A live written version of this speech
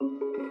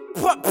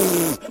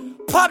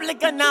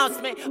Public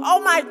announcement.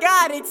 Oh my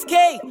God, it's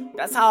K.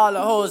 That's how all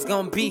the hoes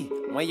gonna be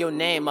when your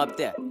name up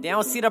there. They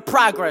don't see the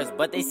progress,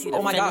 but they see the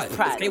finished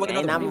product.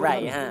 And I'm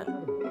right,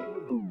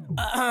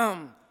 huh?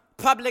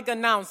 Public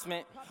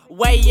announcement.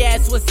 Where your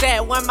ass was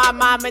at when my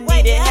mama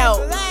needed help?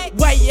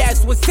 Where your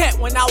ass was at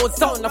when I was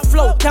on the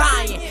floor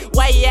dying?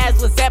 Where your ass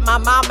was at, my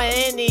mama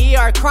in the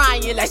ER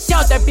crying? Like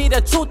Sheldon be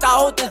the truth, I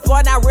hope this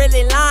boy not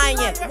really lying.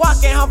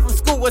 Walking home from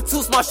school with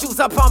 2 small shoes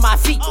up on my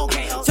feet.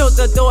 Chose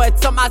to do it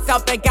to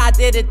myself and God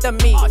did it to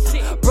me.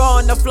 Bro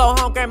on the floor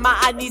hungry,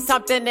 I need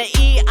something to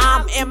eat.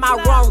 I'm in my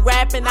room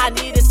rapping, I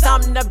needed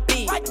something to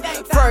beat.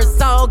 First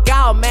song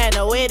out, man,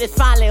 the wait is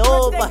finally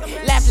over.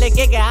 Laughing,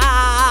 giggling,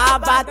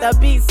 I'm about to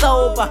be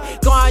sober.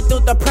 Going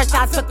through the pressure,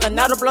 I took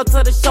another blow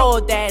to the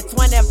shoulder. At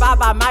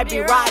 25, I might be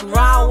riding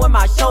around with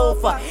my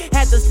chauffeur.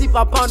 Had to sleep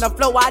up on the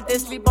floor, I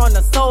did sleep on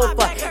the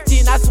sofa.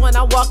 Gee, that's when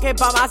I'm walking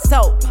by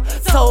myself,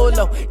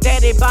 solo.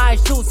 Daddy buying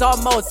shoes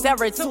almost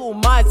every 2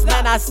 months.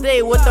 Man, I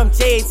stay with them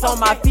J's on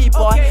my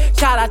people.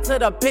 Shout out to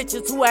the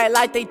bitches who act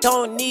like they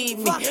don't need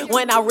me.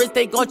 When I reach,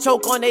 they gon'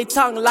 choke on their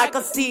tongue like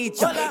a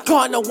seizure.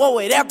 Going to war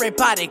with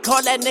everybody,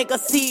 call that nigga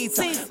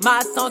Caesar.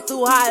 My song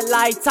too high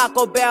like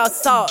Taco Bell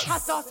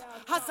sauce.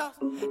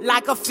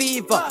 Like a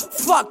fever.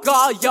 Fuck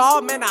all y'all,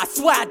 man, I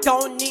swear I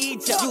don't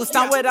need ya. You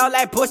start with all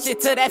that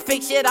bullshit to that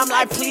fake shit, I'm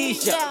like,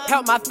 please ya.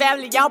 Help my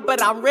family out,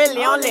 but I'm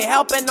really only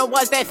helping the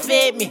ones that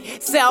fit me.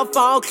 Cell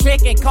phone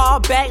click and call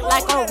back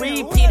like on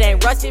repeat.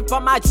 Ain't rushing for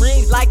my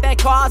dreams like that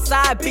car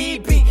side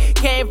BB.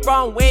 Came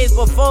from ways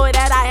before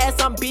that I had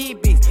some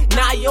BBs.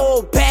 Now you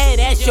old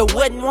badass, you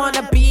wouldn't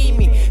wanna be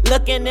me.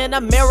 Looking in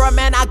the mirror,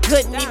 man, I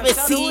couldn't even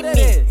see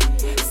me.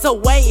 So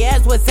where your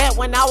ass was at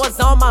when I was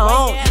on my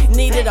own?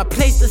 Needed a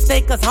place to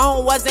stay cause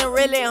home wasn't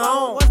really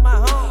home.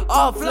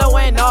 All flow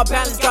and all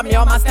balance, got me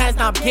on my stance,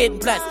 now I'm getting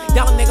blessed.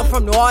 Young nigga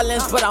from New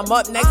Orleans, but I'm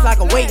up next like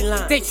a waiting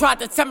line. They tried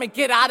to tell me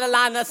get out of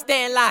line or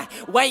stay in line.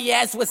 Where your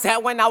ass was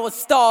at when I was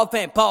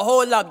starving? But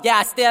hold up, yeah,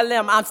 I still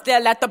am. I'm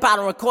still at the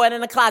bottom, recording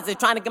in the closet,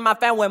 trying to get my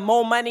family with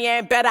more money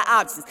and better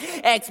options.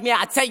 Ask me,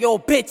 I tell you,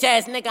 old bitch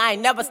ass nigga, I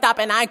ain't never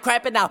stopping, I ain't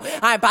crapping out.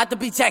 I ain't about to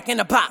be Jack in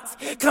the Box.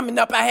 Coming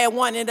up, I had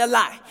one in the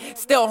lot.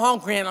 Still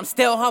hungry and I'm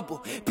still humble.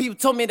 People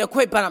told me to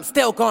quit, but I'm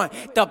still going.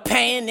 The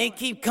pain, they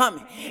keep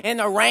coming. And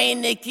the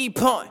rain, they keep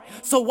pouring.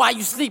 So while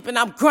you sleeping,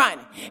 I'm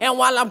grinding. And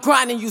while I'm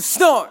grinding, you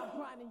snoring.